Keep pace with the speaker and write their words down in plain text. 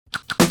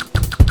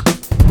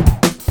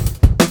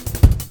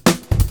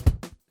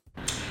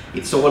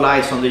It's all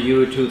eyes on the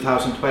Euro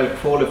 2012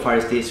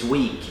 qualifiers this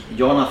week.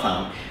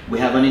 Jonathan, we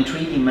have an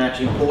intriguing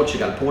match in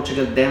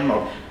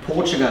Portugal-Denmark.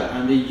 Portugal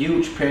under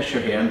huge pressure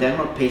here, and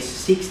Denmark pays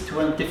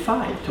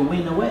 6.25 to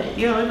win away.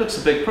 Yeah, it looks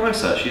a big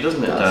price actually,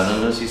 doesn't it, Dan?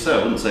 And as you say, I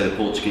wouldn't say the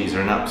Portuguese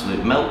are an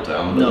absolute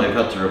meltdown, but they've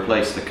had to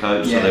replace the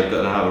coach, so they've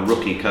got to have a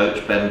rookie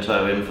coach,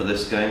 Bento, in for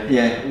this game.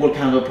 Yeah, all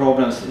kind of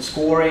problems.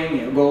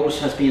 Scoring goals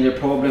has been the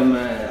problem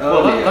earlier.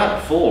 Well,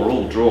 that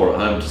 4-4 draw at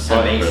home to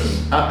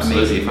Cyprus,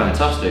 absolutely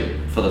fantastic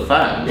for the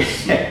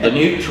fans, the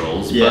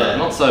neutrals, but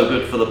not so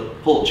good for the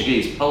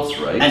Portuguese pulse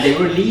race. And they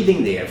were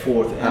leading there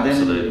fourth, and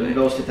then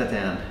lost it at the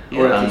end. Yeah,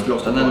 or at least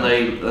lost and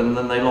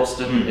then they lost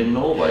in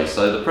Norway.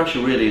 So the pressure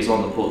really is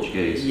on the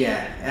Portuguese.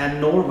 Yeah, and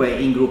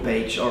Norway in Group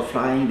H are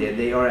flying there.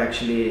 They are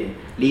actually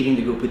leading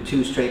the group with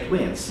 2 straight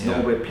wins. Yeah.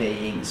 Norway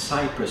playing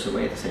Cyprus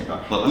away at the same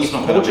time. Well, that's if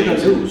not Portugal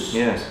lose,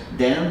 then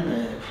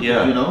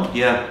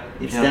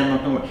it's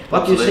Denmark Norway.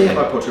 What do you say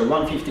about Portugal?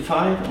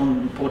 155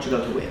 on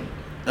Portugal to win.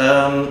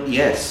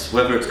 Yes,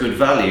 whether it's good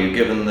value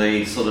given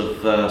the sort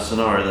of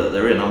scenario that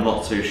they're in, I'm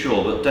not too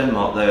sure. But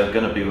Denmark, they're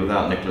going to be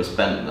without Nicholas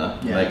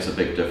Bentner, makes a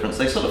big difference.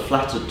 They sort of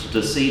flattered to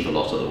deceive a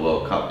lot at the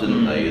World Cup,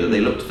 didn't they?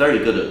 They looked very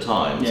good at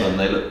times and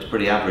they looked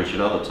pretty average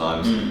at other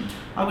times.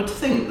 I would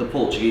think the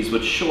Portuguese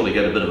would surely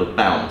get a bit of a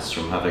bounce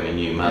from having a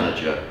new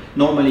manager.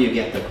 Normally you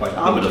get that quite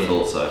quickly. I would have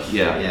thought so,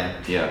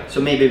 yeah. So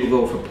maybe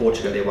we'll go for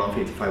Portugal at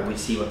 155, we'll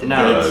see what the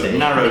narrow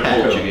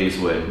Portuguese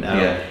win.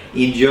 Yeah.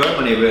 In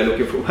Germany we're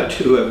looking forward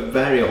to a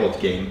very hot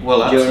game.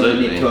 Well,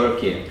 absolutely. Germany,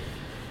 Turkey.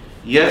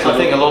 Yes, I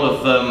think a lot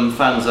of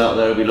fans out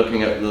there will be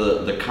looking at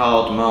the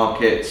card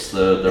markets,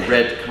 the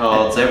red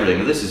cards,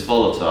 everything. This is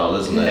volatile,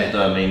 isn't it?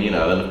 I mean,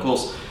 and of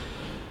course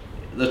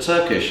the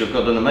Turkish have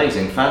got an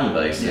amazing fan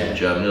base in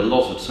Germany. A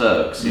lot of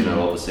Turks,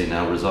 obviously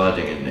now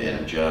residing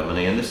in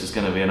Germany, and this is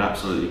going to be an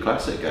absolutely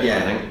classic game,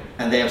 I think.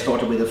 And they have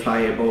started with a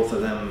flyer, both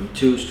of them,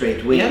 2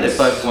 straight wins. Yeah, they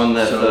both won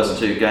their first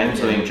 2 games.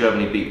 I mean,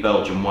 Germany beat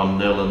Belgium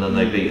 1-0, and then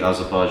they beat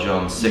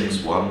Azerbaijan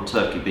 6-1.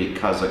 Turkey beat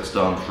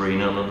Kazakhstan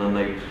 3-0, and then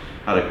they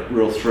had a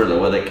real thriller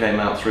where they came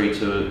out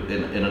 3-2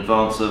 in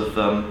advance of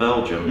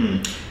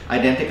Belgium.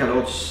 Identical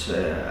odds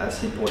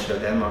as in Portugal,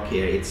 Denmark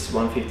here. It's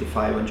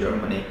 155 on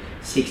Germany,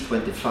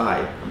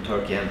 625 on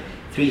Turkey, and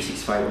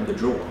 365 on the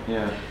draw.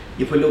 Yeah.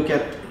 If we look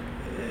at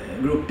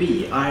Group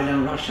B,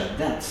 Ireland, Russia,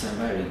 that's a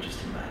very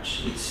interesting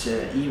match. It's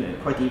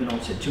quite even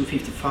odds at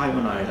 255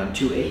 on Ireland,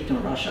 280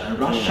 on Russia, and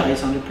Russia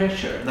is under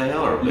pressure. They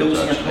are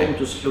losing at home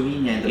to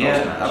Slovenia in the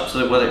last match. Yeah,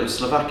 absolutely. Well, it was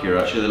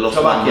Slovakia actually. They lost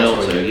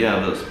 1-0 to. Yeah,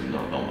 there's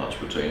not much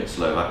between it.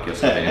 Slovakia,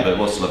 Slovenia, but it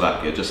was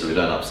Slovakia, just so we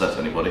don't upset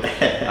anybody.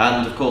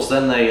 And of course,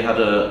 then they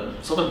had a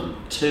sort of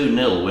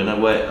 2-0 win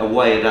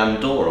away at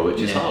Andorra,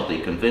 which is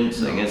hardly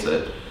convincing, is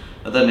it?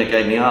 And then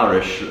again, the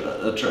Irish,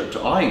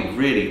 I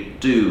really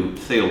do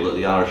feel that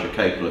the Irish are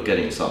capable of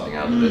getting something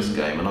out of this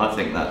game, and I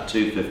think that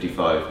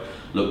 255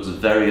 looks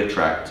very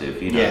attractive.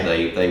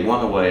 They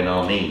won away in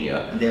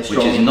Armenia, which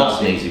is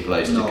not an easy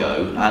place to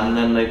go, and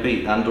then they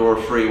beat Andorra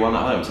 3-1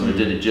 at home, so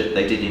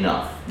they did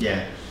enough.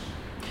 Yeah.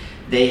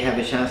 They have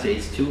a chance.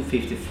 It's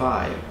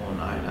 255 on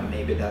Ireland.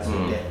 Maybe that's the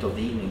bet of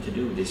the evening to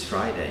do this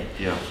Friday.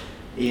 Yeah.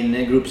 In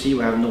Group C we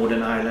have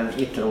Northern Ireland.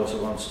 Italy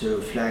also wants to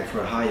flag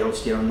for a high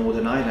odds there on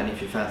Northern Ireland.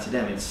 If you fancy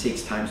them, it's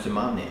 6 times the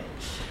money.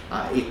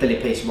 Italy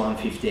pays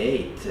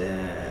 158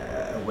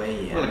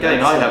 away. Well,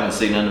 again, I haven't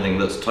seen anything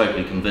that's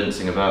totally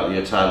convincing about the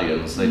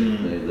Italians.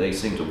 They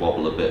seem to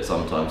wobble a bit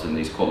sometimes in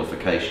these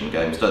qualification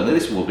games, don't they?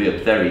 This will be a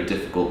very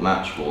difficult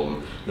match for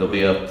them. There'll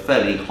be a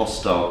fairly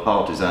hostile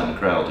partisan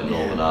crowd in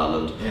Northern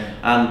Ireland.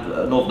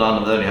 And Northern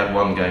Ireland have only had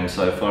 1 game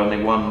so far, and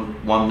they won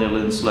 1-0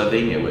 in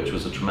Slovenia, which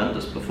was a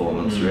tremendous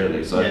performance,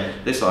 really. So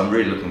I'm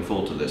really looking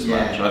forward to this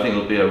match. I think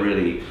it'll be a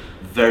really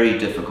very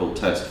difficult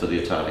test for the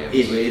Italians.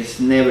 It's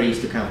never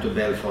easy to come to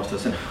Belfast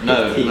as an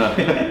No.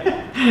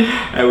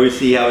 I will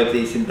see how it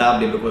is in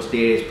Dublin, because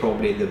there is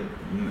probably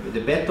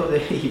the bet of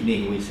the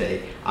evening, we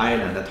say.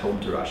 Ireland at home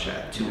to Russia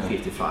at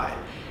 255.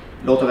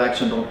 Lot of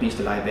action. Don't miss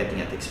the live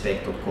betting at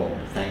expekt.com.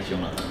 Thanks,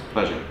 Jonathan.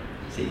 Pleasure.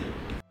 See you.